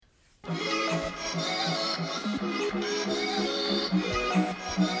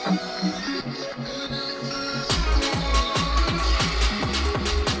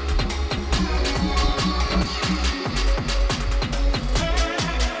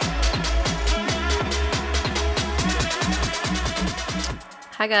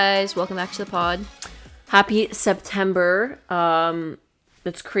Hi guys, welcome back to the pod. Happy September.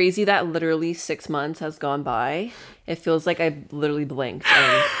 It's crazy that literally 6 months has gone by. It feels like I literally blinked.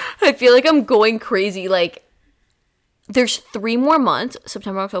 And I feel like I'm going crazy. Like, there's 3 more months,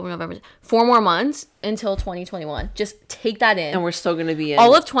 September, October, November, 4 more months until 2021. Just take that in. we're still gonna be in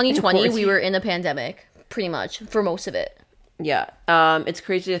all of 2020, we were in a pandemic, pretty much, for most of it. Yeah. It's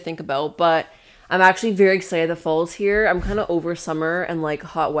crazy to think about, but I'm actually very excited that fall's here. I'm kind of over summer and like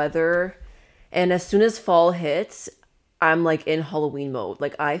hot weather. And as soon as fall hits, I'm like in Halloween mode.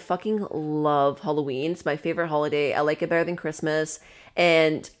 Like I fucking love Halloween. It's my favorite holiday. I like it better than Christmas.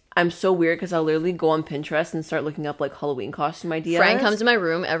 And I'm so weird because I'll literally go on Pinterest and start looking up like Halloween costume ideas. Fran comes to my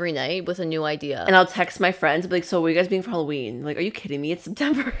room every night with a new idea. And I'll text my friends, be like, so what are you guys being for Halloween? Like, are you kidding me? It's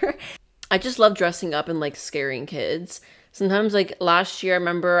September. I just love dressing up and like scaring kids. Sometimes like last year, I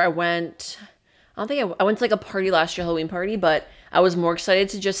remember I went to like a party last year, Halloween party, but I was more excited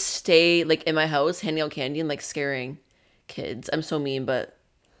to just stay like in my house, handing out candy and like scaring kids. I'm so mean, but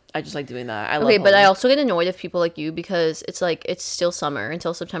I just like doing that. I love Okay, but I Halloween. also get annoyed with people like you because it's like it's still summer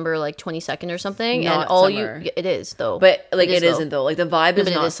until September like 22nd or something, Not and all summer. it is though. But like It is, it isn't though. Like the vibe is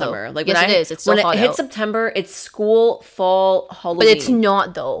but it not is, though. summer. Like Yes, when it is. It's still when hot it hits out. September, it's school, fall, Halloween. But it's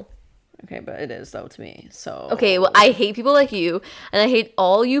not though. Okay, but it is though to me. So Okay, well, I hate people like you, and I hate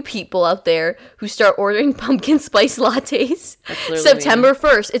all you people out there who start ordering pumpkin spice lattes literally September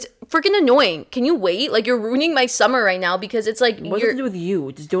 1st. It's freaking annoying. Can you wait? Like, you're ruining my summer right now because it's like what does it do with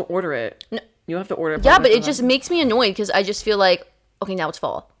you? Just don't order it. No. You don't have to order it. Yeah, but it just makes me annoyed because I just feel like, okay, now it's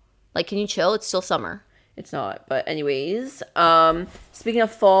fall. Like, can you chill? It's still summer. It's not. But anyways, speaking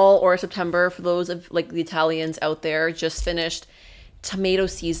of fall or September, for those of like the Italians out there, just finished tomato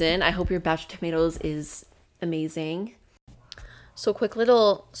season. I hope your batch of tomatoes is amazing. So, quick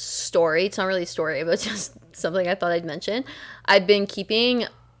little story. It's not really a story, but just something I thought I'd mention. I've been keeping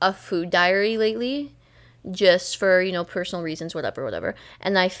a food diary lately just for, personal reasons, whatever.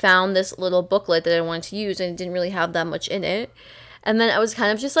 And I found this little booklet that I wanted to use, and it didn't really have that much in it. And then I was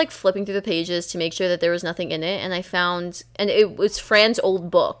kind of just like flipping through the pages to make sure that there was nothing in it. And I found, and it was Fran's old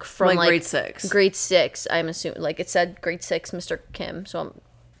book from like grade 6. Grade 6, I'm assuming. Like it said grade 6, Mr. Kim. So I'm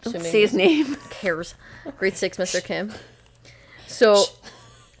assuming. Don't say his name. Cares. Grade 6, Mr. Kim. So,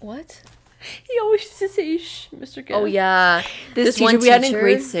 what? He always used to say, "Shh, Mr. Kim." Oh yeah, This teacher we had in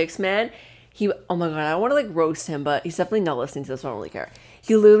grade 6, man. Oh my god, I don't want to like roast him, but he's definitely not listening to this. So I don't really care.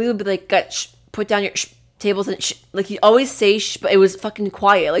 He literally would be like, "Shh, put down your tables and shh." Like he always say shh, but it was fucking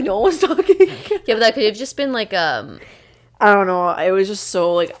quiet. Like no one was talking. Yeah, but that could have just been like I don't know. It was just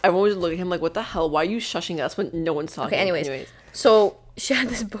so like everyone would look at him like, "What the hell? Why are you shushing us when no one's talking?" Okay, anyways. So she had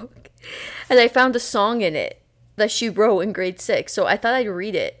this book, and I found a song in it that she wrote in grade 6. So I thought I'd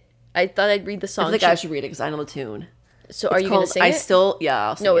read it. I thought I'd read the song. I think I should read it because I know the tune. So are you gonna sing it?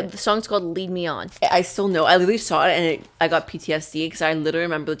 I'll sing it. The song's called "Lead Me On." I still know. I literally saw it and I got PTSD because I literally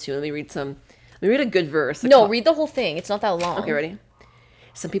remember the tune. Let me read a good verse. No, read the whole thing. It's not that long. Okay, ready?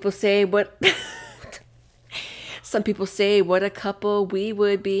 Some people say what Some people say what a couple we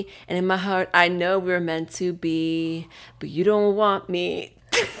would be, and in my heart I know we're meant to be, but you don't want me.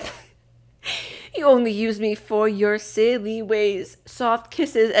 You only use me for your silly ways, soft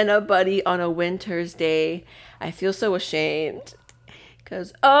kisses and a buddy on a winter's day. I feel so ashamed,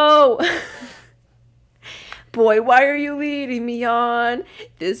 'cause boy, why are you leading me on?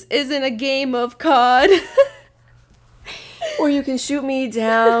 This isn't a game of COD. Or you can shoot me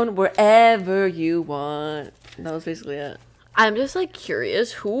down wherever you want. That was basically it. I'm just like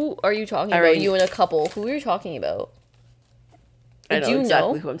curious. Who are you talking about? You and a couple. Who are you talking about? I know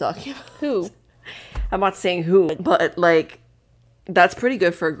exactly who I'm talking about. Who? I'm not saying who, but like, that's pretty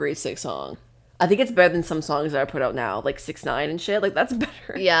good for a grade 6 song. I think it's better than some songs that I put out now, like 6ix9ine and shit. Like that's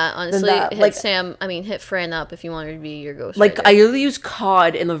better. Yeah, honestly, hit Fran up if you want her to be your ghost. Like I usually use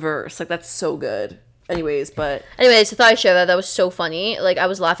COD in the verse. Like that's so good. Anyways, I thought I'd share that. That was so funny. Like I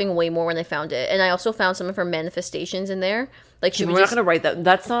was laughing way more when I found it, and I also found some of her manifestations in there. Like we're not gonna write that.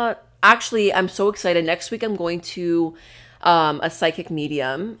 That's not actually. I'm so excited. Next week I'm going to a psychic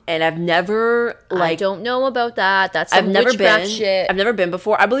medium, and I've never I don't know about that. That's some witchcraft shit. I've never been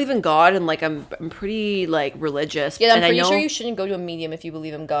before. I believe in God, and like I'm pretty like religious. Yeah, I'm and pretty sure you shouldn't go to a medium if you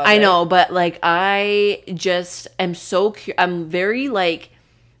believe in God. I know, but like I just am so I'm very like.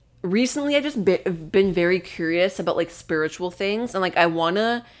 Recently, I've just been very curious about like spiritual things, and like I want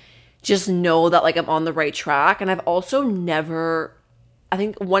to just know that like I'm on the right track. And I've also never, I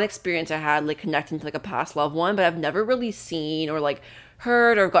think one experience I had like connecting to like a past loved one, but I've never really seen or like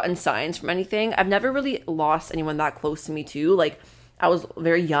heard or gotten signs from anything. I've never really lost anyone that close to me too. Like I was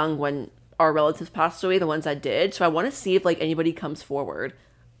very young when our relatives passed away, the ones that did. So I want to see if like anybody comes forward.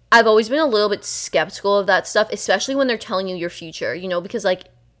 I've always been a little bit skeptical of that stuff, especially when they're telling you your future, you know, because like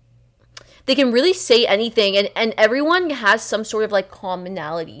they can really say anything, and everyone has some sort of like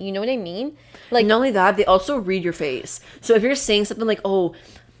commonality, you know what I mean? Like, Not only that, they also read your face. So if you're saying something like, oh,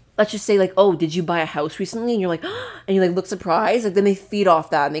 let's just say like, oh, did you buy a house recently? And you're like, and you like look surprised. Like then they feed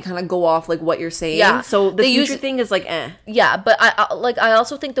off that and they kind of go off like what you're saying. Yeah. So the They future use- thing is like, eh. yeah, but I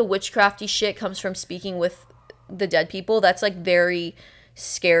also think the witchcrafty shit comes from speaking with the dead people. That's like very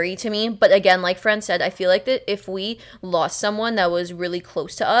scary to me. But again, like Fran said, I feel like that if we lost someone that was really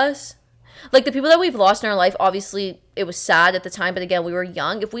close to us, like the people that we've lost in our life, obviously it was sad at the time, but again, we were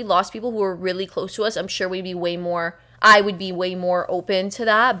young. If we lost people who were really close to us, I'm sure I would be way more open to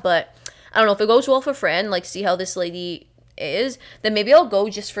that. But I don't know if it goes well for Fran, like see how this lady is, then maybe I'll go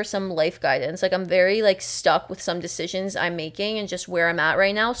just for some life guidance. Like I'm very like stuck with some decisions I'm making and just where I'm at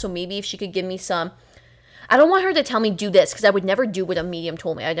right now. So maybe if she could give me some, I don't want her to tell me do this, because I would never do what a medium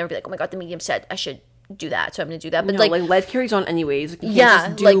told me. I'd never be like, oh my god, the medium said I should do that, so I'm gonna do that. But No, like life carries on anyways. Like, you can't Yeah,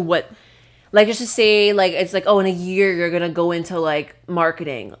 just do like- what. Like, let's just say, like, it's like, oh, in a year, you're going to go into, like,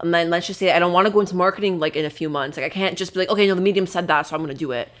 marketing. And then let's just say, I don't want to go into marketing, like, in a few months. Like, I can't just be like, okay, no, the medium said that, so I'm going to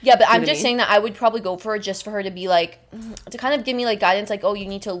do it. yeah, but You know I'm what I just mean? saying that I would probably go for it just for her to be like, to kind of give me like guidance, like, oh, you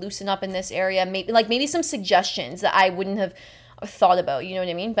need to loosen up in this area, maybe some suggestions that I wouldn't have thought about, you know what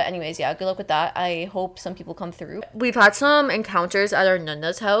I mean? But anyways, yeah, good luck with that. I hope some people come through. We've had some encounters at our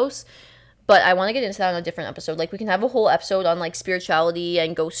Nana's house, but I want to get into that on a different episode. Like we can have a whole episode on like spirituality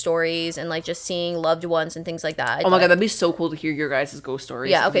and ghost stories and like just seeing loved ones and things like that. Oh my god, that'd be so cool to hear your guys' ghost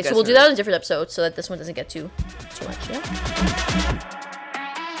stories. Yeah, if okay, you so guys we'll do heard. that on a different episode so that this one doesn't get too much,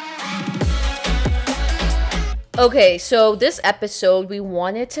 Okay, so this episode we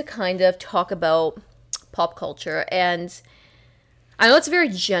wanted to kind of talk about pop culture, and I know it's very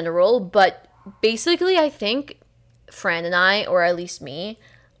general, but basically I think Fran and I, or at least me,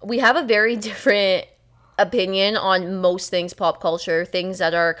 we have a very different opinion on most things pop culture, things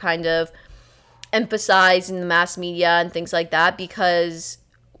that are kind of emphasized in the mass media and things like that, because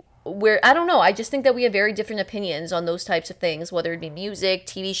I don't know, I just think that we have very different opinions on those types of things, whether it be music,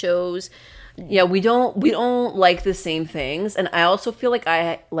 TV shows. Yeah, we don't like the same things. And I also feel like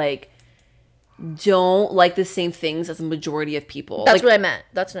I, like, don't like the same things as a majority of people. That's like, what I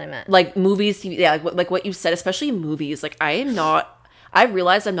meant. like movies, TV, yeah, like what you said, especially movies. Like I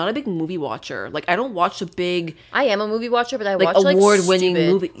realized I'm not a big movie watcher. Like I don't watch a big I am a movie watcher, but I like watch like award-winning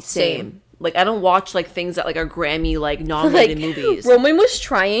stupid- movie. Same. Like I don't watch like things that like are Grammy like nominated movies. Roman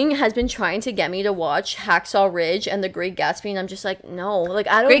has been trying to get me to watch Hacksaw Ridge and The Great Gatsby, and I'm just like, no, like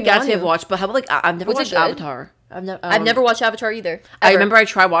I don't. Great want Gatsby to. I've watched, but how about like I've never Was it watched good? Avatar. I've never watched Avatar either. I ever. remember I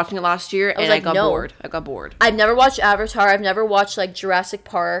tried watching it last year and I like, got no. bored. I got bored. I've never watched Avatar. I've never watched like Jurassic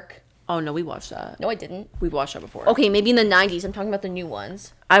Park. Oh no, we watched that. No, I didn't. We've watched that before. Okay, maybe in the 90s. I'm talking about the new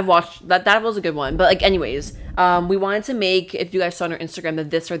ones. I've watched that. That was a good one. But like, anyways, we wanted to make, if you guys saw on our Instagram, the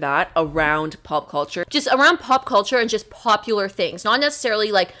this or that around pop culture. Just around pop culture and just popular things, not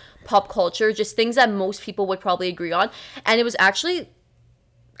necessarily like pop culture, just things that most people would probably agree on. And it was actually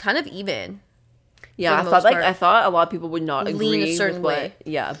kind of even. Yeah, for the most part. I thought a lot of people would not agree Lean a certain with what, way.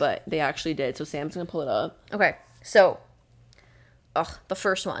 Yeah, but they actually did. So Sam's gonna pull it up. Okay, so, the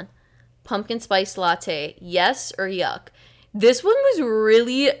first one, pumpkin spice latte, yes or yuck? This one was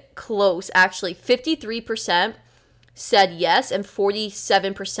really close, actually. 53% said yes, and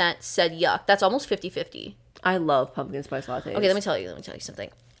 47% said yuck. That's almost 50-50. I love pumpkin spice lattes. Okay, let me tell you something.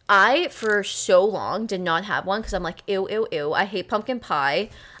 I, for so long, did not have one because I'm like, ew, ew, ew. I hate pumpkin pie.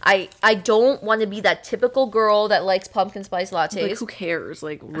 I don't want to be that typical girl that likes pumpkin spice lattes. Like, who cares?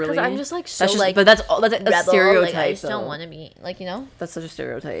 Like, really? Because I'm just like so That's just, like but that's rebel. stereotype. Like I just though. don't want to be like, you know. That's such a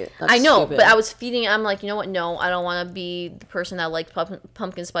stereotype. That's I know, stupid. but I was feeding. I'm like, you know what? No, I don't want to be the person that likes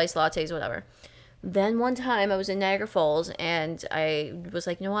pumpkin spice lattes, whatever. Then one time I was in Niagara Falls and I was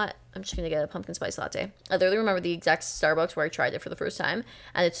like, you know what? I'm just gonna get a pumpkin spice latte. I literally remember the exact Starbucks where I tried it for the first time,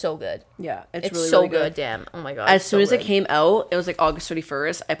 and it's so good. Yeah, It's really, so really good. Damn. Oh my god. As it's soon so as it good. came out, it was like August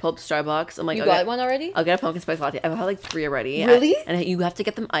 31st. I pulled up Starbucks. I'm like, You I'll got get- one already? I'll get a pumpkin spice latte. I've had like 3 already. Really? And you have to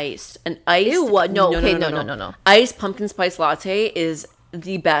get them iced. And iced. Ew, what? No, okay, no. Iced pumpkin spice latte is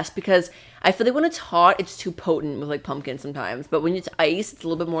the best because I feel like when it's hot, it's too potent with like pumpkin sometimes. But when it's iced, it's a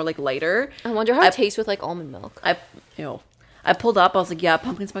little bit more like lighter. I wonder how it tastes with like almond milk. I pulled up. I was like, yeah,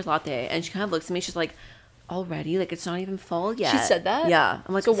 pumpkin spice latte. And she kind of looks at me. She's like, already? Like, it's not even fall yet. said that? Yeah.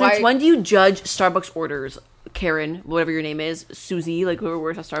 I'm like, So since why- when do you judge Starbucks orders? Karen, whatever your name is, Susie, like whoever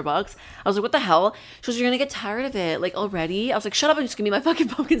works at Starbucks. I was like, what the hell? She goes, you're gonna get tired of it, like already? I was like, shut up and just give me my fucking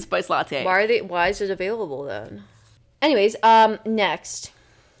pumpkin spice latte. Why is it available then? Anyways, next.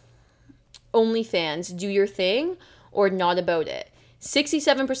 OnlyFans, do your thing or not about it.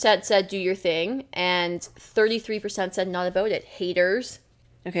 67% said do your thing, and 33% said not about it. Haters.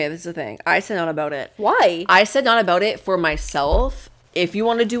 Okay, this is the thing. I said not about it. Why? I said not about it for myself. If you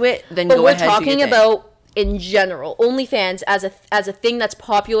want to do it, then But go we're ahead. talking about in general. OnlyFans as a thing that's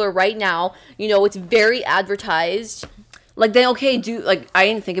popular right now. You know, it's very advertised. Like, then, okay, I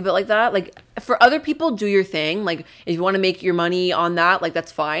didn't think of it like that. Like, for other people, do your thing. Like, if you want to make your money on that, like,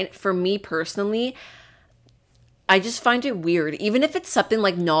 that's fine. For me, personally, I just find it weird. Even if it's something,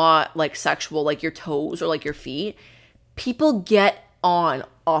 like, not, like, sexual, like your toes or, like, your feet, people get on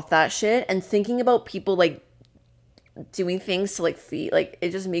off that shit. And thinking about people, like, doing things to, like, feet, like,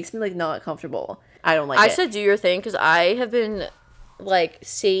 it just makes me, like, not comfortable. I don't like it. I said do your thing because I have been, like,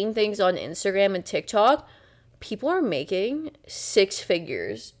 seeing things on Instagram and TikTok. People are making 6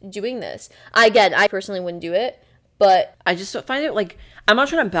 figures doing this. I personally wouldn't do it, but I just find it, like, I'm not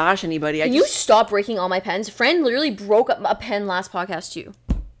trying to bash anybody. can you stop breaking all my pens? Fran literally broke up a pen last podcast too.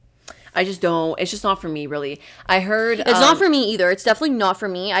 I just don't. It's just not for me, really. I heard It's not for me either. It's definitely not for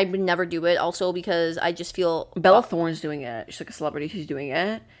me. I would never do it. Also because I just feel Bella Thorne's doing it. She's like a celebrity. She's doing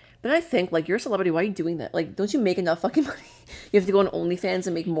it. But I think, like, you're a celebrity. Why are you doing that? Like, don't you make enough fucking money? You have to go on OnlyFans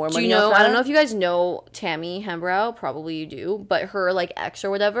and make more money. Do you know? Off that? I don't know if you guys know Tammy Hembrow. Probably you do. But her, like, ex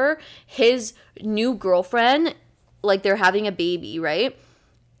or whatever, his new girlfriend, like, they're having a baby, right?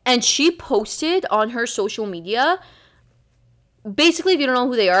 And she posted on her social media, basically, if you don't know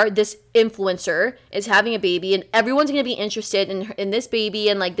who they are, this influencer is having a baby, and everyone's going to be interested in this baby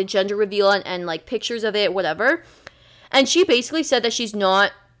and, like, the gender reveal and, like, pictures of it, whatever. And she basically said that she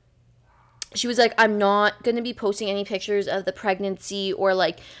was like, I'm not going to be posting any pictures of the pregnancy or,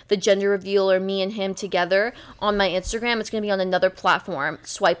 like, the gender reveal or me and him together on my Instagram. It's going to be on another platform.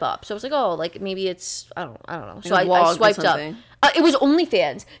 Swipe up. So I was like, oh, like, maybe it's, I don't know. So I swiped up. It was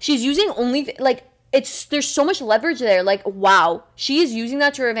OnlyFans. She's using OnlyFans. Like, there's so much leverage there. Like, wow. She is using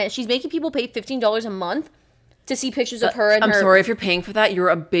that to her advantage. She's making people pay $15 a month to see pictures of her and I'm her. sorry if you're paying for that. You're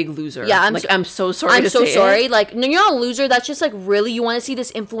a big loser. Yeah, I'm so sorry. I'm so sorry. It. Like, no, you're not a loser. That's just like really you want to see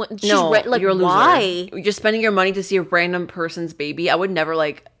this influence. No, like, you're a loser. Why? You're spending your money to see a random person's baby. I would never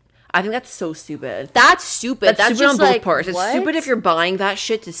like. I think that's so stupid. That's stupid. That's stupid just on both like, parts. It's what? stupid if you're buying that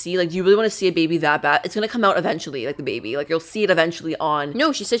shit to see. Like, do you really want to see a baby that bad? It's gonna come out eventually, like the baby. Like, you'll see it eventually on.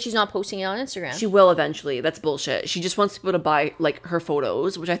 No, she said she's not posting it on Instagram. She will eventually. That's bullshit. She just wants people to buy like her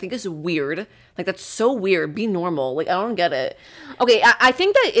photos, which I think is weird. Like, that's so weird. Be normal. Like, I don't get it. Okay, I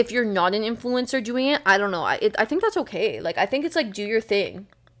think that if you're not an influencer doing it, I don't know. I think that's okay. Like, I think it's like do your thing.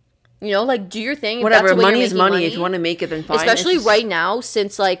 You know, like, do your thing. Whatever, money is money. If you want to make it, then fine. Especially right now,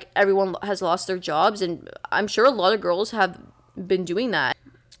 since, like, everyone has lost their jobs, and I'm sure a lot of girls have been doing that.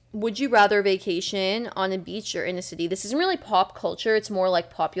 Would you rather vacation on a beach or in a city? This isn't really pop culture. It's more,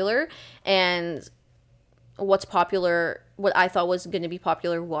 like, popular. And what's popular, what I thought was going to be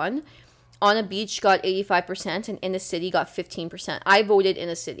popular, one. On a beach got 85%, and in a city got 15%. I voted in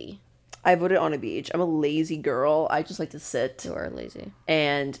a city. I voted on a beach. I'm a lazy girl. I just like to sit. You are lazy.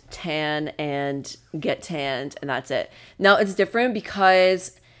 And tan and get tanned, and that's it. Now, it's different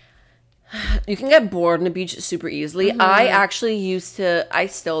because you can get bored on the beach super easily. Mm-hmm. I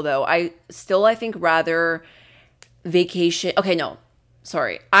think rather vacation. Okay, no.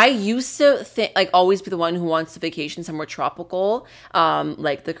 Sorry. I used to think, like, always be the one who wants to vacation somewhere tropical,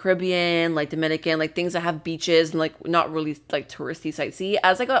 like the Caribbean, like Dominican, like things that have beaches and, like, not really, like, touristy sightsee.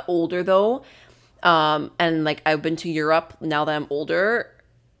 As I got older, though, and, like, I've been to Europe now that I'm older,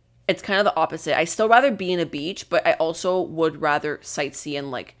 it's kind of the opposite. I still rather be in a beach, but I also would rather sightsee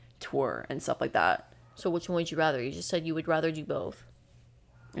and, like, tour and stuff like that. So which one would you rather? You just said you would rather do both.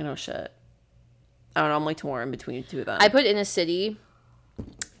 I know, shit. I don't know. I'm, like, torn between the two of them. I put in a city.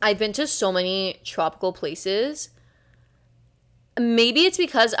 I've been to so many tropical places. Maybe it's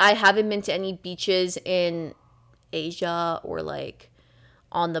because I haven't been to any beaches in Asia or, like,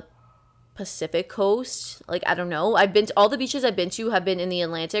 on the Pacific coast. Like, I don't know. All the beaches I've been to have been in the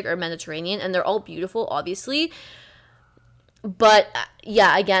Atlantic or Mediterranean, and they're all beautiful, obviously. But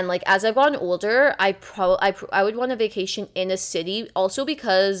yeah, again, like, as I've gotten older, I would want a vacation in a city, also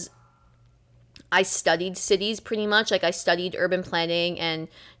because I studied cities pretty much. Like, I studied urban planning and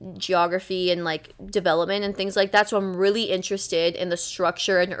geography and, like, development and things like that. So I'm really interested in the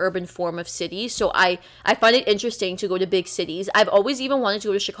structure and urban form of cities. So I find it interesting to go to big cities. I've always even wanted to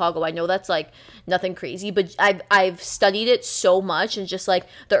go to Chicago. I know that's, like, nothing crazy, but I've studied it so much, and just, like,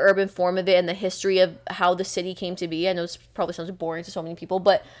 the urban form of it and the history of how the city came to be. I know it probably sounds boring to so many people,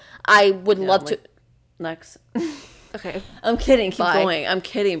 but I would love to. Next. Okay. I'm kidding. Keep going. I'm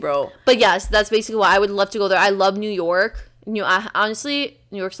kidding, bro. But yes, that's basically why I would love to go there. I love New York. Honestly,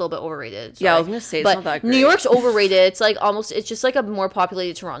 New York's a little bit overrated. Yeah, I sorry. was gonna say it's But not that great. New York's overrated. It's like almost. It's just like a more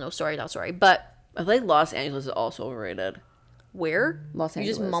populated Toronto. Sorry, not sorry. But I feel like Los Angeles is also overrated. where? Los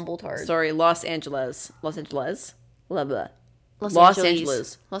Angeles. You just mumbled hard. Sorry, Los Angeles. Los Angeles. Blah, blah. Los Los Angeles.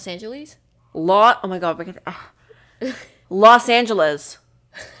 Angeles. Los Angeles. Oh my god, Los Angeles.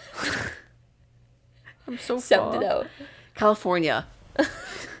 I'm so Sound far. it out. California.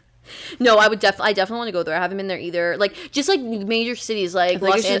 No, I definitely want to go there. I haven't been there either. Like just like major cities like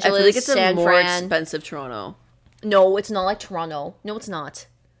Los Angeles, I feel like it's San a more Fran. expensive Toronto. No, it's not like Toronto. No, it's not.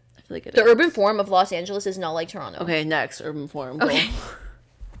 I feel like it The is. urban form of Los Angeles is not like Toronto. Okay, next urban form. Go. Okay.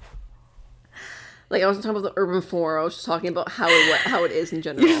 Like I wasn't talking about the urban form. I was just talking about how it is in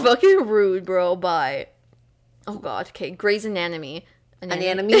general. You're fucking rude, bro. Bye. Oh god. Okay, Grey's Anatomy.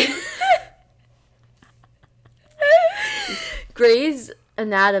 Anatomy. Grey's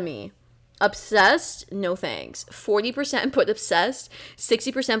Anatomy. Obsessed, no thanks. 40% put obsessed,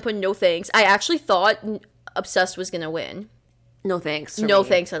 60% put no thanks. I actually thought obsessed was gonna win. No thanks. for No me.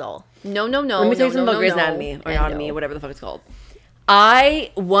 thanks at all. No. Let me tell you something about Grey's Anatomy or Anatomy, no. whatever the fuck it's called.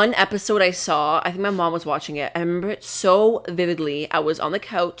 One episode I saw, I think my mom was watching it. I remember it so vividly. I was on the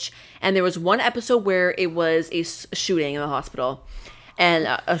couch, and there was one episode where it was a shooting in the hospital,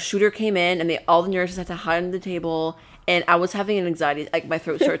 and a shooter came in, and all the nurses had to hide under the table. And I was having an anxiety, like my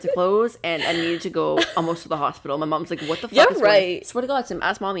throat started to close, and I needed to go almost to the hospital. My mom's like, "What the fuck?" You're is right. Going? Swear to God, Sim,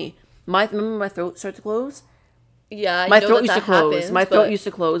 ask mommy. Remember my throat started to close. Yeah, My throat used to that close. happens, My throat but- used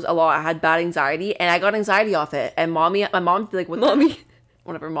to close a lot. I had bad anxiety, and I got anxiety off it. And my mom's like, "What, mommy?"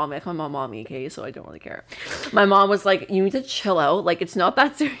 Whatever, mommy. I call my mom mommy, okay? So I don't really care. My mom was like, "You need to chill out. Like, it's not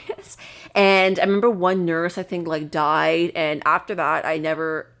that serious." And I remember one nurse, I think, like died, and after that, I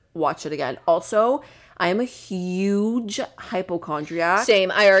never watched it again. Also, I am a huge hypochondriac.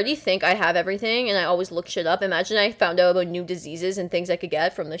 Same. I already think I have everything, and I always look shit up. Imagine I found out about new diseases and things I could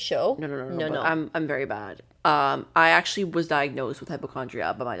get from the show. No. But I'm very bad. I actually was diagnosed with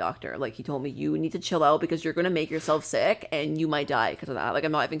hypochondria by my doctor. Like he told me, you need to chill out because you're gonna make yourself sick and you might die because of that. Like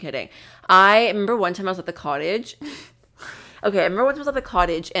I'm not even kidding. I remember one time I was at the cottage. Okay, I remember one time I was at the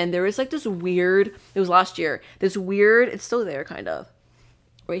cottage and there was like this weird. It was last year. This weird. It's still there, kind of.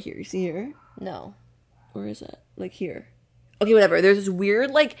 Right here. You see here? No. Where is it? Like here. Okay, whatever. There's this weird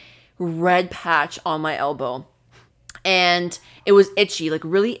like red patch on my elbow. And it was itchy, like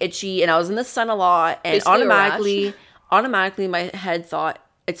really itchy, and I was in the sun a lot, and Basically a rash. automatically my head thought,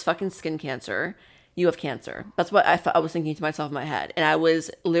 it's fucking skin cancer. You have cancer. That's what I was thinking to myself in my head. And I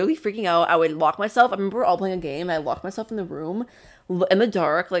was literally freaking out. I would lock myself. I remember we were all playing a game. I locked myself in the room in the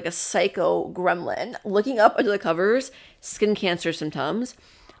dark like a psycho gremlin, looking up under the covers, skin cancer symptoms.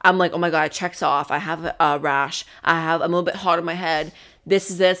 I'm like, oh my God, checks off. I have a rash. I'm a little bit hot on my head.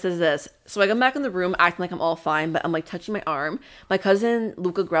 This is this. So I come back in the room acting like I'm all fine, but I'm like touching my arm. My cousin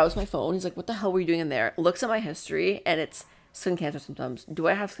Luca grabs my phone. He's like, what the hell were you doing in there? Looks at my history and it's skin cancer symptoms. Do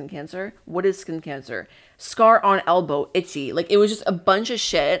I have skin cancer? What is skin cancer? Scar on elbow, itchy. Like it was just a bunch of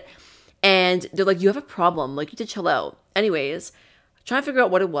shit. And they're like, you have a problem. Like you need to chill out. Anyways, trying to figure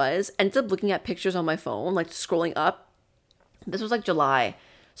out what it was. Ended up looking at pictures on my phone, like scrolling up. This was like July.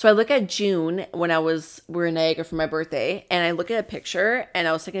 So I look at June when we're in Niagara for my birthday, and I look at a picture, and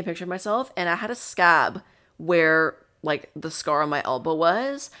I was taking a picture of myself, and I had a scab where like the scar on my elbow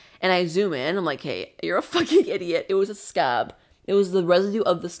was, and I zoom in, I'm like, hey, you're a fucking idiot. It was a scab. It was the residue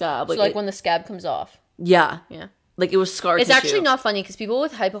of the scab. So like when the scab comes off. Yeah. Yeah. Like it was scar It's tissue. actually not funny because people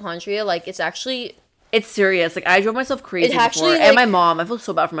with hypochondria, like it's actually It's serious. Like I drove myself crazy It actually, before. And my like- mom. I feel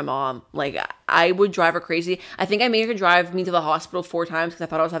so bad for my mom. Like I would drive her crazy. I think I made her drive me to the hospital 4 times because I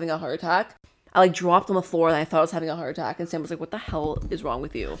thought I was having a heart attack. I like dropped on the floor and I thought I was having a heart attack. And Sam was like, "What the hell is wrong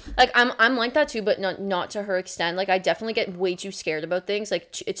with you?" like I'm like that too, but not to her extent. Like I definitely get way too scared about things.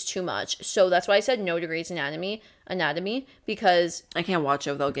 Like it's too much. So that's why I said no to Grey's Anatomy because I can't watch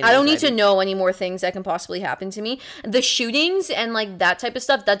it without getting. I don't need to anxiety. know any more things that can possibly happen to me. The shootings and like that type of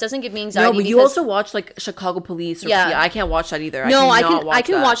stuff that doesn't give me anxiety. No, but you because- also watch like Chicago Police or Yeah. PI. I can't watch that either. No, I cannot can I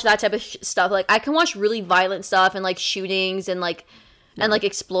can that. watch that type of stuff. Like I can watch really violent stuff and like shootings and like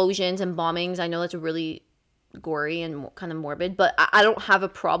explosions and bombings. I know that's really gory and kind of morbid, but I don't have a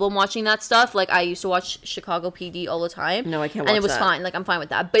problem watching that stuff. Like I used to watch Chicago PD all the time. No, I can't And it watch was that. fine. Like I'm fine with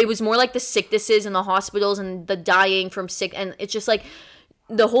that. But it was more like the sicknesses in the hospitals and the dying from sick, and it's just like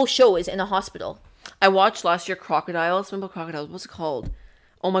the whole show is in a hospital. I watched last year Crocodiles. Remember Crocodiles? What's it called?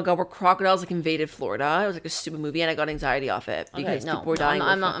 Oh my God, where crocodiles like invaded Florida. It was like a stupid movie, and I got anxiety off it because people were dying.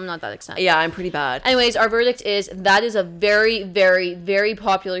 I'm not that excited. Yeah, I'm pretty bad. Anyways, our verdict is that is a very, very, very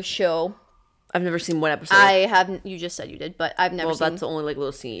popular show. I've never seen one episode. I haven't. You just said you did, but I've never well, seen. that's the only like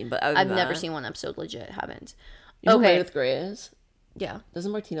little scene. But other I've than never that- seen one episode. Legit, haven't. You know who Okay. Meredith Grey is? Yeah.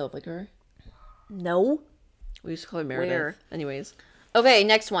 Doesn't Martina look like her? No. We used to call her Meredith. Where? Anyways. Okay,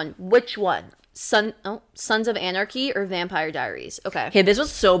 next one. Which one? Sons of Anarchy or Vampire Diaries? Okay. Okay, this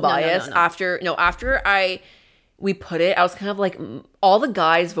was so no, biased. no. After we put it, I was kind of like, all the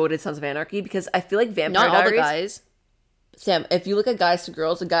guys voted Sons of Anarchy because I feel like Vampire Not all Diaries. the guys. Sam, if you look at guys to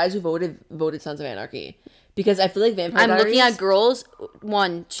girls, the guys who voted Sons of Anarchy because I feel like Vampire I'm Diaries. looking at girls.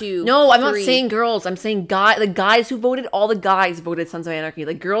 1, 2. No, I'm not 3. saying girls. I'm saying the guys who voted. All the guys voted Sons of Anarchy.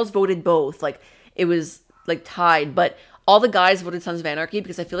 Like girls voted both. Like it was like tied, but all the guys voted Sons of Anarchy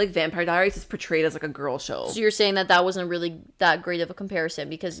because I feel like Vampire Diaries is portrayed as like a girl show. So you're saying that wasn't really that great of a comparison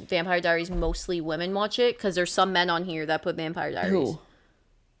because Vampire Diaries mostly women watch it because there's some men on here that put Vampire Diaries. Who?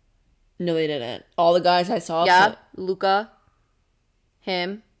 No, they didn't. All the guys I saw. Yeah, Luca.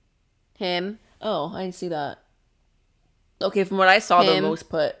 Him. Oh, I didn't see that. Okay, from what I saw, the Him. most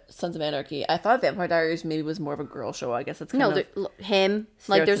put Sons of Anarchy. I thought Vampire Diaries maybe was more of a girl show. I guess that's kind No, of him.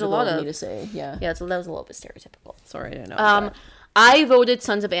 Like there's a lot stereotypical of me to say. Yeah. Yeah, that was a little bit stereotypical. Sorry, I didn't know. I voted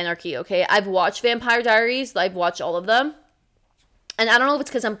Sons of Anarchy, okay? I've watched Vampire Diaries. I've watched all of them. And I don't know if it's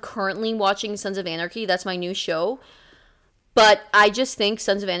because I'm currently watching Sons of Anarchy. That's my new show. But I just think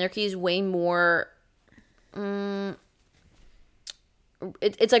Sons of Anarchy is way more...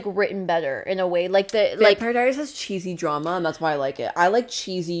 it's like written better in a way. Like Vampire Diaries has cheesy drama, and that's why I like it. I like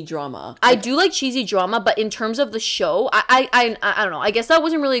cheesy drama. I do like cheesy drama, but in terms of the show, I don't know. I guess that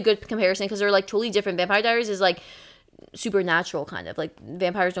wasn't really a good comparison because they're like totally different. Vampire Diaries is like supernatural kind of like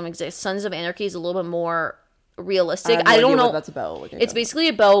vampires don't exist. Sons of Anarchy is a little bit more realistic. have no I don't idea know what that's about. Like, it's basically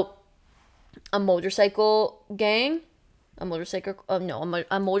about a motorcycle gang, a motorcycle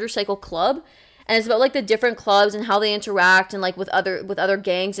club, and it's about like the different clubs and how they interact and like with other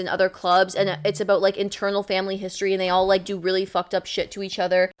gangs and other clubs, and it's about like internal family history, and they all like do really fucked up shit to each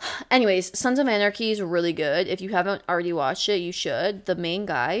other. Anyways, Sons of Anarchy is really good. If you haven't already watched it, you should. The main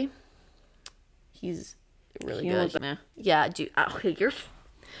guy, he's really good. Yeah, dude. Okay,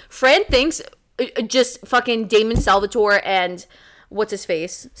 Fran thinks just fucking Damon Salvatore and what's his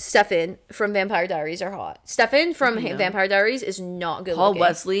face, Stefan from Vampire Diaries are hot. Stefan from Vampire Diaries is not good Paul looking.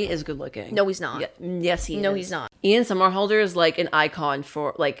 Wesley is good looking. No, he's not. Yeah, yes, he is. No, he's not. Ian Somerhalder is like an icon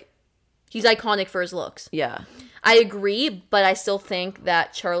for like. He's iconic for his looks. Yeah. I agree, but I still think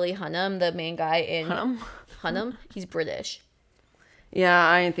that Charlie Hunnam, the main guy in Hunnam, he's British. Yeah,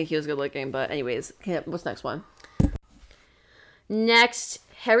 I didn't think he was good looking, but anyways, okay, what's next one? Next,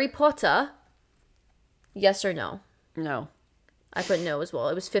 Harry Potter. Yes or no? No. I put no as well.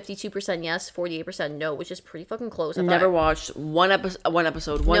 It was 52% yes, 48% no, which is pretty fucking close. Never watched one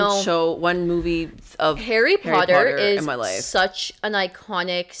episode, No. show, one movie of Harry Potter is in my life. such an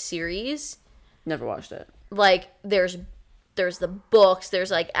iconic series. Never watched it. Like there's the books,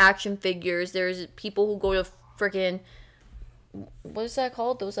 there's like action figures, there's people who go to freaking what is that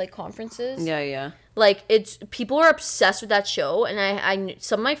called? Those like conferences? Yeah. Like it's people are obsessed with that show, and I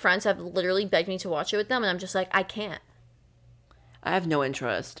some of my friends have literally begged me to watch it with them, and I'm just like I can't. I have no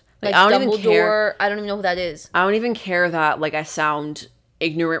interest. Like I don't Dumbledore, even care. I don't even know who that is. I don't even care that like I sound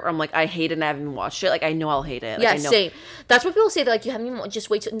ignorant. Or I'm like I hate it and I haven't even watched it. Like I know I'll hate it. Like, Yeah, I know. same. That's what people say. That like you haven't even just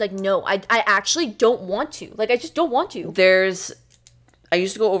wait. Like no, I actually don't want to. Like I just don't want to. I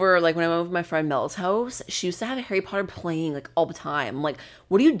used to go over like when I went with my friend Mel's house. She used to have Harry Potter playing like all the time. I'm like,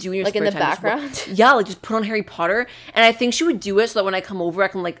 what do you do in your Like in spare the time? Just background? yeah, like just put on Harry Potter. And I think she would do it so that when I come over, I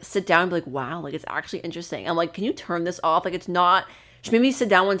can like sit down and be like, wow, like it's actually interesting. I'm like, can you turn this off? Like it's not. She made me sit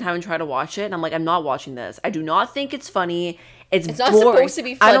down one time and try to watch it, and I'm like, I'm not watching this. I do not think it's funny. It's not boring. supposed to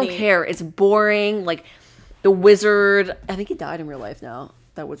be I don't funny. care. It's boring. Like the wizard. I think he died in real life now.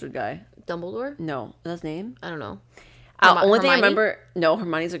 That wizard guy. Dumbledore? No, is that his name? I don't know. Only thing I Hermione? remember, no,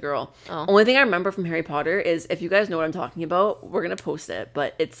 Hermione's a girl. Oh. Only thing I remember from Harry Potter is if you guys know what I'm talking about, we're gonna post it.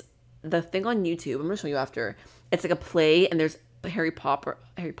 But it's the thing on YouTube. I'm gonna show you after. It's like a play, and there's Harry Potter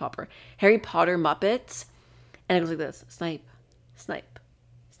Muppets, and it goes like this: Snipe, Snipe,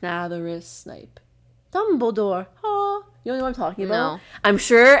 Snatherus, Snipe, Dumbledore. Oh, you know what I'm talking about? No. I'm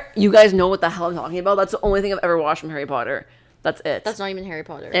sure you guys know what the hell I'm talking about. That's the only thing I've ever watched from Harry Potter. That's it. That's not even Harry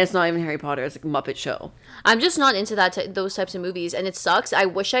Potter. And it's not even Harry Potter. It's like a Muppet show. I'm just not into those types of movies, and it sucks. I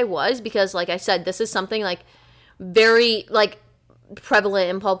wish I was because, like I said, this is something like very like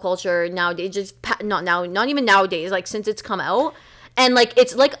prevalent in pop culture nowadays. Just not even nowadays. Like since it's come out, and like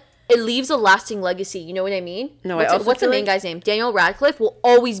it's like it leaves a lasting legacy. You know what I mean? No, what's the main guy's name? Daniel Radcliffe will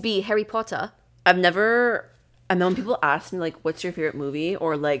always be Harry Potter. I know when people ask me like, "What's your favorite movie?"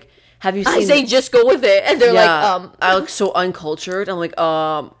 or like, "Have you seen?" I say just go with it, and they're I look so uncultured. I'm like,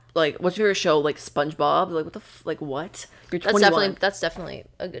 what's your favorite show? Like SpongeBob? Like what like what? You're 21. That's definitely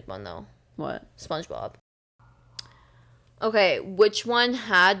a good one though. What? SpongeBob. Okay, which one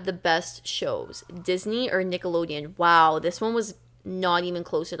had the best shows? Disney or Nickelodeon? Wow, this one was not even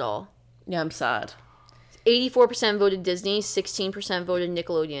close at all. Yeah, I'm sad. 84% voted Disney, 16% voted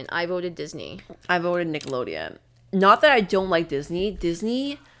Nickelodeon. I voted Disney. I voted Nickelodeon. Not that I don't like Disney.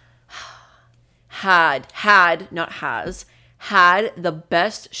 Disney had the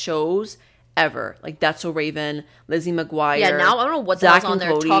best shows ever. Like That's So Raven, Lizzie McGuire. Yeah, now I don't know what the Zack hell's on and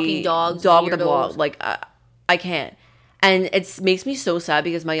there. Cody, Talking Dogs, Dog with a Weirdos. Blog. Like I can't. And it makes me so sad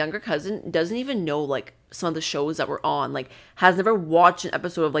because my younger cousin doesn't even know like some of the shows that were on. Like has never watched an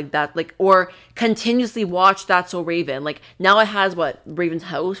episode of like that, like or continuously watched That's So Raven. Like now it has what, Raven's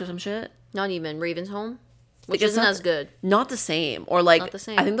House or some shit. Not even Raven's Home, which Like, it's isn't not- as good. Not the same. Or like Not the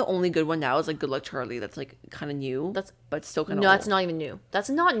same. I think the only good one now is like Good Luck Charlie. That's like kind of new. But still kind of No, that's not even new. That's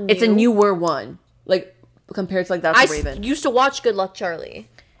not new. It's a newer one. Like compared to like That's So Raven. used to watch Good Luck Charlie.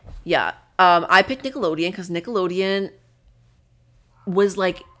 Yeah. I picked Nickelodeon because Nickelodeon was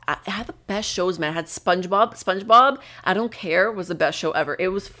like, it had the best shows, man. It had SpongeBob, I Don't Care was the best show ever. It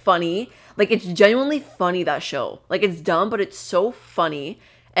was funny. Like, it's genuinely funny, that show. Like, it's dumb, but it's so funny.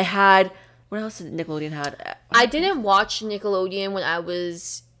 It had, what else did Nickelodeon had? I didn't watch Nickelodeon when I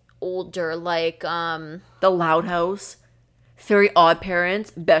was older. Like, The Loud House, Very Odd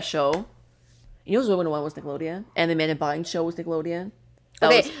Parents, best show. You know, Zoe 101 was Nickelodeon, and the Amanda Bynes show was Nickelodeon.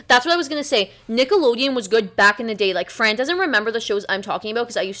 That's what I was gonna say. Nickelodeon was good back in the day. Like, Fran doesn't remember the shows I'm talking about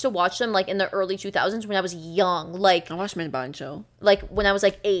because I used to watch them like in the early 2000s when I was young. Like, I watched Amanda Bynes show. Like when I was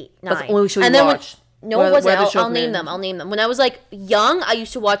like 8, 9. That's the only show you and then watched. No, What it are wasn't. the shows I'll name them. I'll name them. When I was like young, I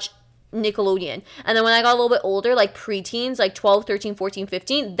used to watch Nickelodeon. And then when I got a little bit older, like preteens, like 12, 13, 14,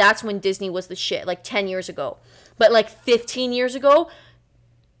 15, that's when Disney was the shit, like 10 years ago. But like 15 years ago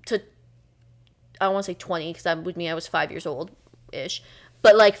to, I don't want to say 20 because that would mean I was 5 years old-ish.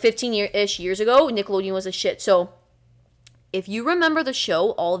 But like 15-ish years ago, Nickelodeon was a shit. So if you remember the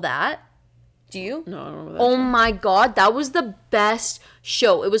show, All That, do you? No, I don't remember that. Oh my god, that was the best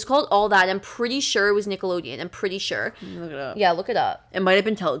show. It was called All That. I'm pretty sure it was Nickelodeon. I'm pretty sure. Look it up. Yeah, look it up. It might have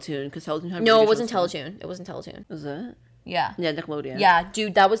been Teletoon because Teletoon had. No, really it good wasn't shows too. Teletoon. It wasn't Teletoon. Was it? Yeah. Yeah, Nickelodeon. Yeah,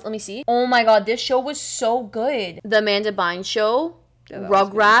 dude, that was, let me see. Oh my god, this show was so good. The Amanda Bynes Show. Yeah, that was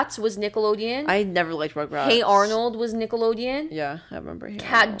good. Rugrats was Nickelodeon. I never liked Rugrats. Hey Arnold was Nickelodeon. Yeah, I remember. Hey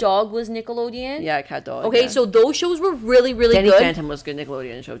Cat Arnold. Dog was Nickelodeon. Yeah, Cat Dog. Okay, yeah. so those shows were really, really Danny good. Phantom was good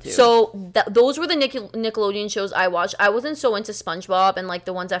Nickelodeon show too. So those were the Nickelodeon shows I watched. I wasn't so into SpongeBob and like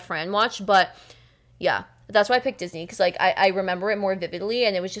the ones that Fran watched, but yeah, that's why I picked Disney because like I remember it more vividly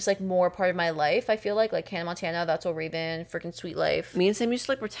and it was just like more part of my life. I feel like Hannah Montana, That's So Raven, freaking Sweet Life. me and Sam used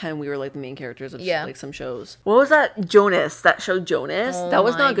to like pretend we were like the main characters of Yeah. like some shows. What was that? Jonas. That show Jonas. Oh that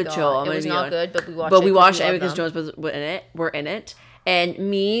was not my a good God. show. I'm It gonna was be not honest. good, but we watched But it we 'cause watched we it love because them. Jonas was in it. We're in it, and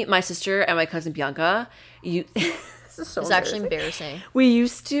me, my sister, and my cousin Bianca. This is so It's actually embarrassing. embarrassing. We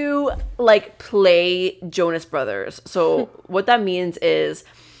used to like play Jonas Brothers. So what that means is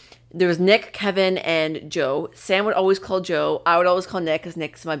there was Nick, Kevin, and Joe. Sam would always call Joe. I would always call Nick because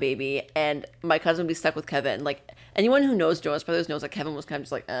Nick's my baby, and my cousin would be stuck with Kevin. Like anyone who knows Jonas Brothers knows that Kevin was kind of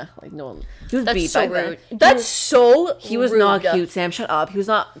just like like no one. He was That's beat so back then. rude. That's so He was rude. not cute, Sam. Shut up. He was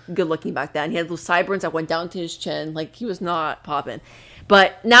not good looking back then. He had those sideburns that went down to his chin. Like he was not popping.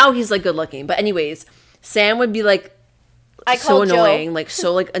 But now he's like good looking. But anyways, Sam would be like I so called Joe. annoying, like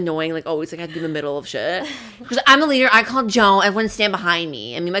so like annoying, like always like I had to be in the middle of shit. Because I'm the leader, I called Joe, everyone stand behind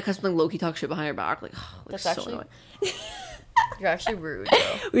me. And me and my cousin like low-key talk shit behind her back. Like, That's so actually- annoying. You're actually rude, bro.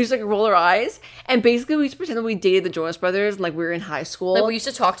 We just like roll our eyes. And basically we used to pretend that we dated the Jonas Brothers and like we were in high school. Like we used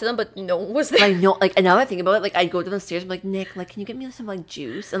to talk to them, but no one was there. Like no, like and now that I think about it, like I'd go down the stairs and be like, Nick, like can you get me some like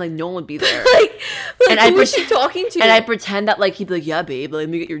juice? And like no one would be there. like And who I'd was pretend- she talking to? And I'd pretend that like he'd be like, yeah, babe, let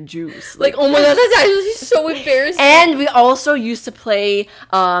me get your juice. like, oh my god, that's actually so embarrassing. And we also used to play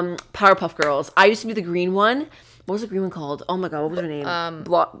Powerpuff Girls. I used to be the green one. What was the green one called? Oh my god, what was her name?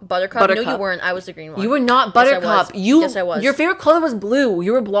 Buttercup? No, you weren't. I was the green one. You were not Yes, I Buttercup. was. You Yes, I was. Your favorite color was blue.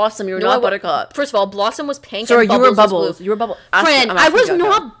 You were Blossom. You were No, not I wa- Buttercup. First of all, Blossom was pink. Sorry, and you were Bubbles was Bubbles. blue. You were Bubbles. Friend, I was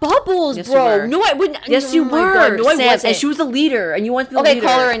not Bubbles, Yes, you bro. were. No, I wouldn't. Yes, you oh my were. God, no, I Sam, wasn't. and she was the leader, and you wanted to be the Okay, leader.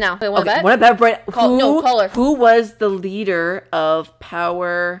 call her right now. Wait, wanna bet? What about Brett? Call her. Who was the leader of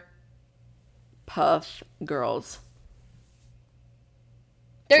Powerpuff Girls?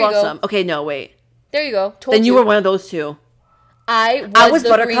 There you Blossom. go. Okay, no, wait. There you go. Told Then you were one of those two. I Was the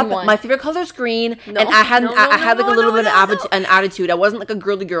Buttercup. green one. My favorite color is green, No, and I had no, I had like no, a little no, bit no, of an attitude. I wasn't like a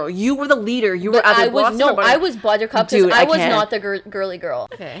girly girl. You were the leader. You were But either I was Blossom or I was Buttercup because Dude, I I was can't. not the girly girl.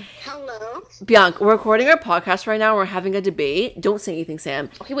 Okay. Hello. Bianca, we're recording our podcast right now. We're having a debate. Don't say anything, Sam.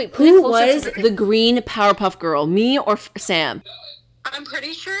 Okay, wait. Put it Who closer was to the green Powerpuff Girl? Me or Sam? I'm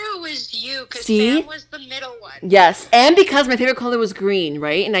pretty sure it was you, because See? Sam was the middle one. Yes, and because my favorite color was green,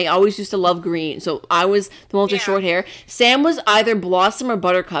 right? And I always used to love green, so I was the one with the Yeah. short hair. Sam was either Blossom or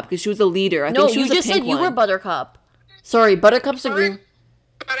Buttercup because she was the leader. I No, think she you was the just pink said you one. were Buttercup. Sorry, Buttercup's the green.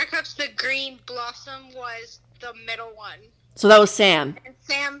 Buttercup's the green, Blossom was the middle one. So that was Sam.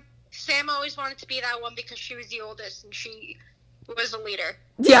 And Sam always wanted to be that one because she was the oldest and she was the leader.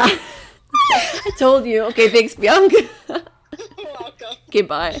 Yeah. I told you. Okay, thanks, Bianca. Welcome. Okay,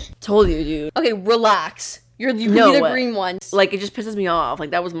 bye. Told you, dude. Okay, relax. You can No, be the green one. Like, it just pisses me off.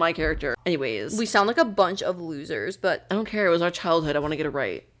 Like, that was my character. Anyways. We sound like a bunch of losers, but I don't care. It was our childhood. I want to get it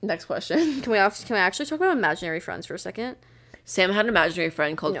right. Next question. can we actually talk about imaginary friends for a second? Sam had an imaginary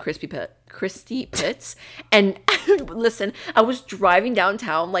friend called No. Christy Pitts. And listen, I was driving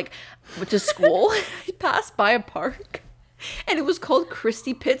downtown, like, to school. I passed by a park. And it was called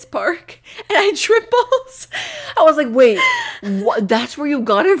Christy Pitts Park. And I tripped balls. I was like, wait, what? That's where you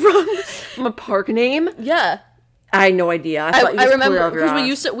got it from? From a park name? Yeah. I had no idea. I, thought you I just pulled it remember out of your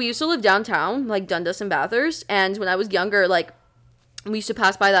because ass. we used to live downtown, like Dundas and Bathurst, and when I was younger, like we used to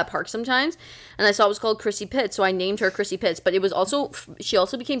pass by that park sometimes, and I saw it was called Chrissy Pitts, so I named her Chrissy Pitts. But it was also she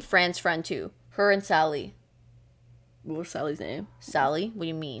also became Fran's friend too. Her and Sally. What was Sally's name? Sally? What do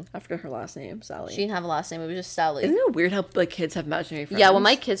you mean? I forgot her last name. Sally. She didn't have a last name. It was just Sally. Isn't it weird how like kids have imaginary friends? Yeah, when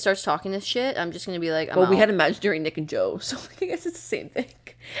my kid starts talking this shit, I'm just gonna be like, Well, we out. had imaginary Nick and Joe, so I guess it's the same thing.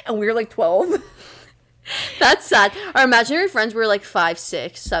 And we were like 12. That's sad. Our imaginary friends were like 5,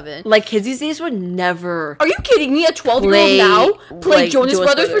 6, 7. Like kids these days would never. Are you kidding me? A 12-year-old Play, now play like, Jonas Jonas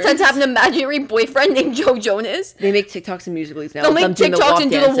Brothers, Brothers. pretend to have an imaginary boyfriend named Joe Jonas. They make TikToks and musicals now. They'll with make them doing the TikToks WAP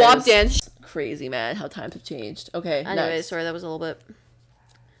and do the WAP dances. dance. Crazy, man, how times have changed. Okay, Anyway, next. sorry, that was a little bit.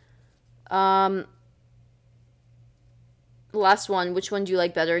 Last one. Which one do you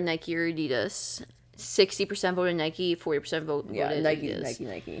like better, Nike or Adidas? 60% voted Nike, 40% voted Nike, Adidas.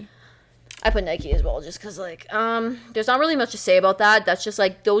 Nike. I put Nike as well, just because like there's not really much to say about that. That's just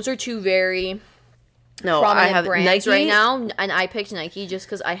like those are two very No, I prominent have brands Nike right now, and I picked Nike just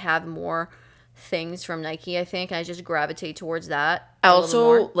because I have more things from Nike. I think and I just gravitate towards that. I a little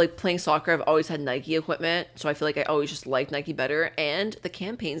more. also like playing soccer. I've always had Nike equipment, so I feel like I always just liked Nike better. And the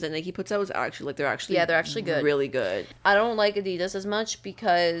campaigns that Nike puts out is actually like they're actually good. really good. I don't like Adidas as much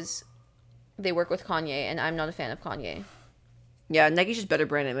because they work with Kanye, and I'm not a fan of Kanye. Yeah, Nike's just better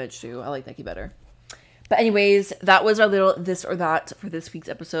brand image too. I like Nike better. But anyways, that was our little this or that for this week's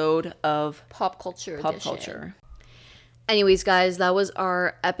episode of Pop culture edition. Anyways, guys, that was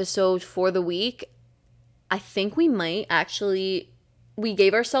our episode for the week. I think we might actually we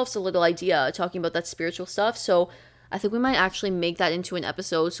gave ourselves a little idea talking about that spiritual stuff, so I think we might actually make that into an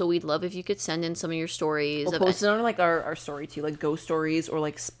episode. So we'd love if you could send in some of your stories We'll post it on like our story too, like ghost stories or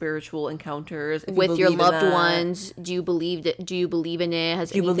like spiritual encounters if with you your believe in loved that. ones. Do you believe it? Do you believe in it?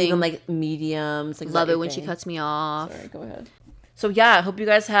 Has Do you anything? believe in like mediums? Like, is love that it your when she thing? cuts me off. Sorry, go ahead. So yeah, I hope you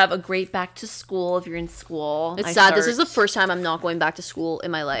guys have a great back to school if you're in school. It's sad. This is the first time I'm not going back to school in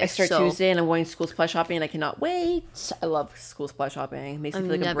my life. I start so Tuesday and I'm going to school supply shopping and I cannot wait. I love school supply shopping. It makes me I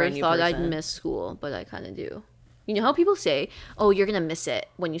feel like a never brand new thought person. I'd miss school, but I kind of do. You know how people say, "Oh, you're gonna miss it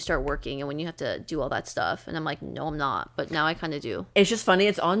when you start working and when you have to do all that stuff," and I'm like, "No, I'm not." But now I kind of do. It's just funny.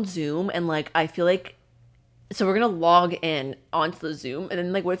 It's on Zoom and like I feel like so we're gonna log in onto the Zoom and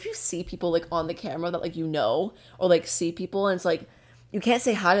then like what if you see people like on the camera that like you know or like see people and it's like you can't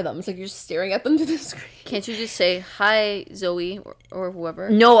say hi to them. It's like you're just staring at them through the screen. Can't you just say hi, Zoe, or whoever?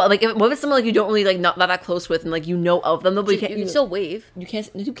 No, like what if it's someone like you don't really like not that close with and like you know of them, but You can still wave. you can't.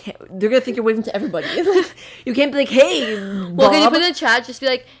 They're gonna think you're waving to everybody. You can't be like, "Hey, Bob." Well, can you put in the chat? Just be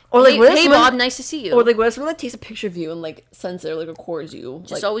like, Or, like, hey, what if hey someone- Bob, nice to see you. Or like, what if someone like takes a picture of you and like sends it or like records you?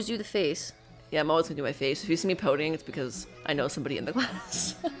 just Like, always do the face. yeah, I'm always gonna do my face. If you see me pouting, it's because I know somebody in the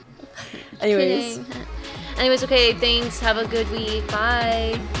class. Anyways. Kidding. Anyways, okay, thanks. Have a good week.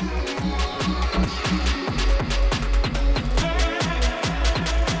 Bye.